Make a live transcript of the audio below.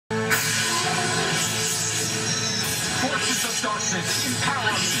forces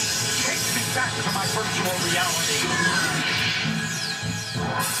empower me. Take me back to my virtual reality.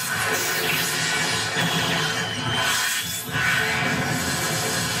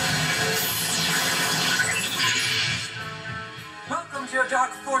 Welcome to your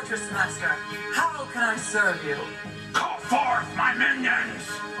Dark Fortress, Master. How can I serve you? Call forth my minions!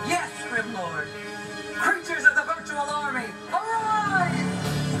 Yes, Grimlord. Creatures of the virtual army, arise!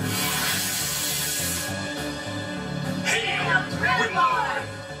 Hail, Grimlord!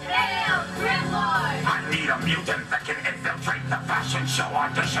 Hail, Grimlord! I need a mutant that can infiltrate the fashion show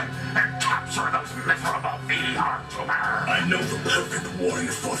audition and capture those miserable VR tumors. I know the perfect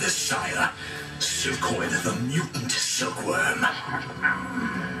warrior for this, sire. Silkoid, the mutant silkworm.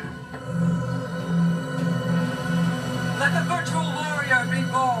 Let the virtual warrior be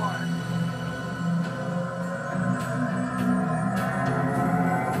born!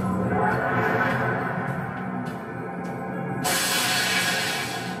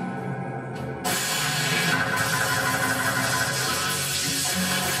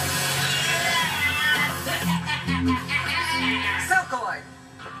 Silkoid,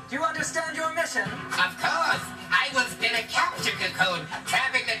 do you understand your mission? Of course! I will spin a capture cocoon,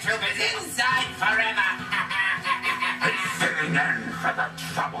 trapping the troopers inside forever! Filling in for the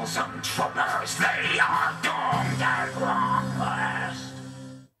troublesome troopers. They are doomed at long last.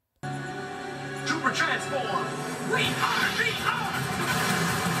 Trooper transform! We are VR!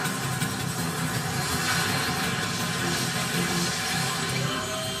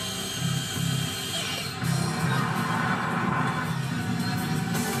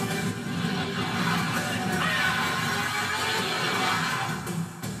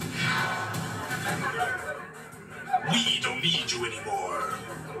 We don't need you anymore.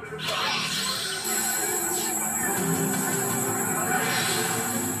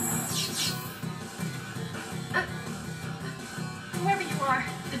 Whoever you are,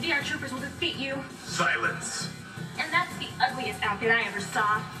 the VR troopers will defeat you. Silence. And that's the ugliest outfit I ever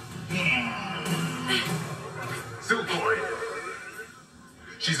saw. Silkoid.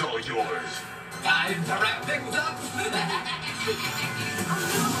 She's all yours. Time to wrap things up!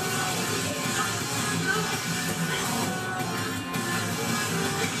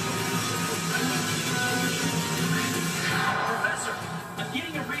 Professor, I'm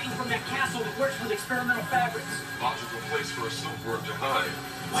getting a reading from that castle that works with experimental fabrics. Logical place for a silkworm to hide.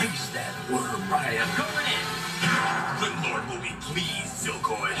 Place that worm right I'm going in. Grimlord will be pleased,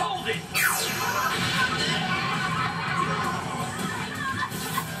 Silkoid. Hold it!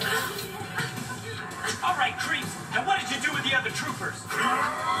 All right, creeps. Now what did you do with the other troopers?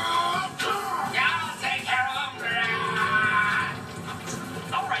 Y'all take care of them!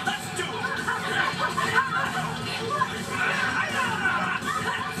 All right, let's do it!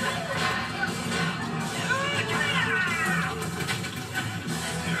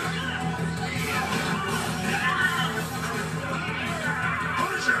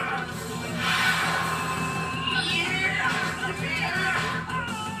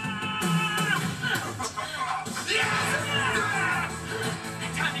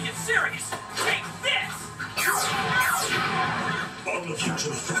 Time to get serious! Take this! On the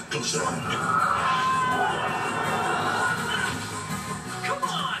future fractal zone. Come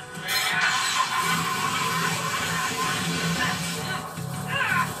on!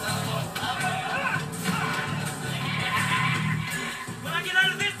 When I get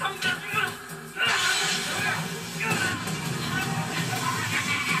out of this, I'm gonna...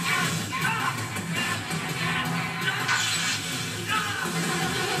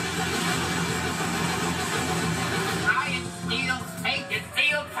 Ryan Steele's fate is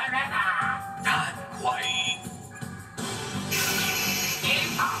sealed forever! Not quite.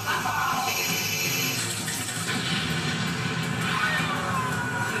 Impossible!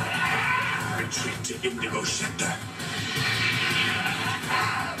 Retreat to Indigo Sector.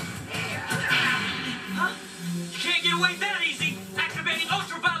 You can't get away that easy! Activating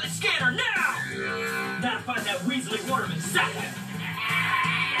ultraviolet scanner now! Now find that Weasley worm and zap him!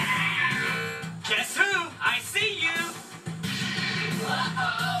 Guess who? I see you!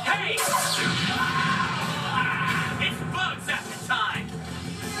 Hey! It's bugs at the time!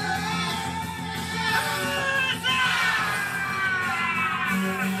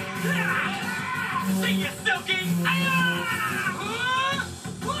 See you, Silky!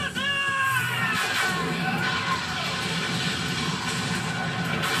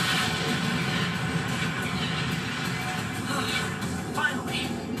 Finally!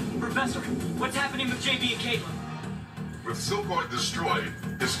 Professor, what's happening with JB and Caitlin? With Silkoid destroyed,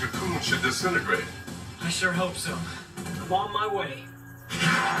 his cocoon should disintegrate. I sure hope so. I'm on my way.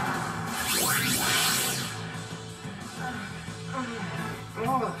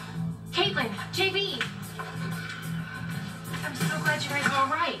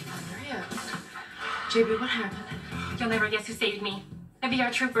 JB, what happened? You'll never guess who saved me. A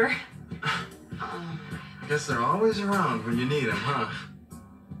VR trooper. Guess they're always around when you need them, huh?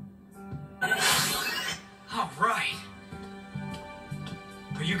 All right.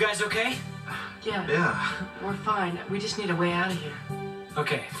 Are you guys okay? Yeah. Yeah. We're fine. We just need a way out of here.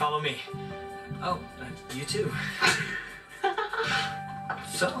 Okay, follow me. Oh, you too.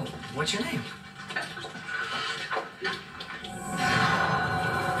 So, what's your name?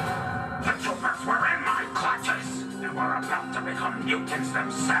 The troopers were in my clutches. They were about to become mutants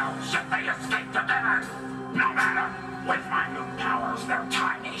themselves, yet they escaped together. No